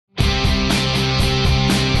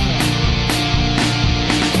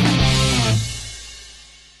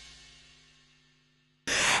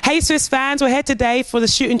Hey Swifts fans, we're here today for the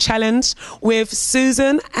shooting challenge with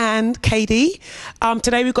Susan and Katie.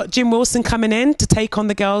 Today we've got Jim Wilson coming in to take on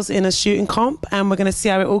the girls in a shooting comp, and we're going to see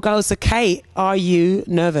how it all goes. So Kate, are you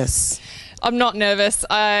nervous? I'm not nervous.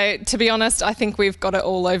 To be honest, I think we've got it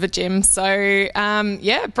all over Jim. So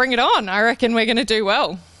yeah, bring it on. I reckon we're going to do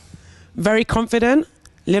well. Very confident,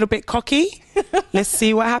 a little bit cocky. Let's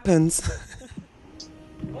see what happens.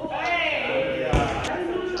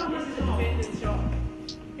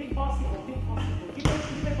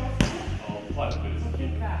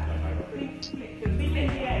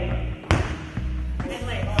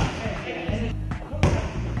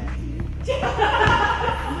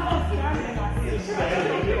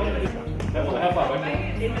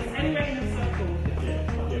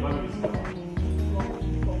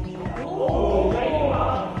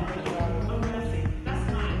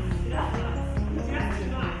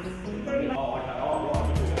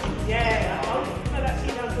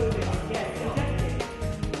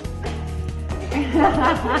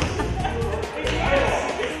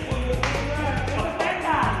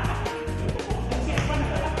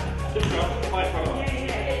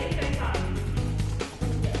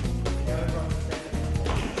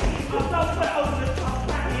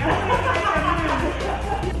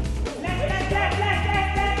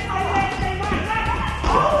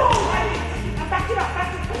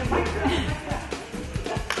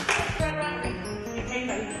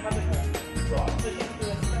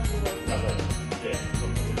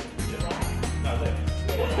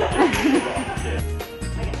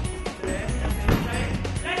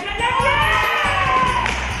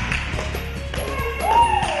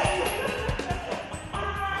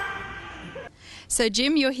 So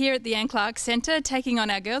Jim, you're here at the Anne Clark Centre taking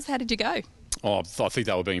on our girls. How did you go? Oh, I think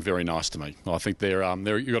they were being very nice to me. I think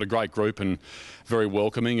you've got a great group and very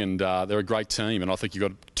welcoming, and they're a great team. And I think you've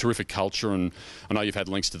got a terrific culture. And I know you've had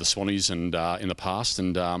links to the Swannies and in the past,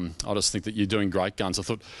 and I just think that you're doing great guns.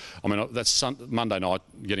 That's Monday night,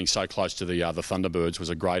 getting so close to the Thunderbirds was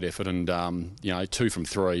a great effort, and 2 from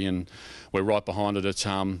 3, and we're right behind it at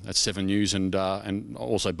 7 News, and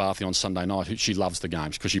also Barthy on Sunday night. She loves the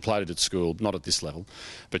games because she played it at school, not at this level,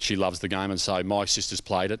 but she loves the game. And so my sisters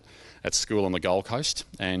played it at school on the Gold Coast,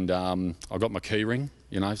 and I got my key ring,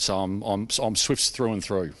 so I'm Swifts through and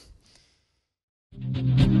through.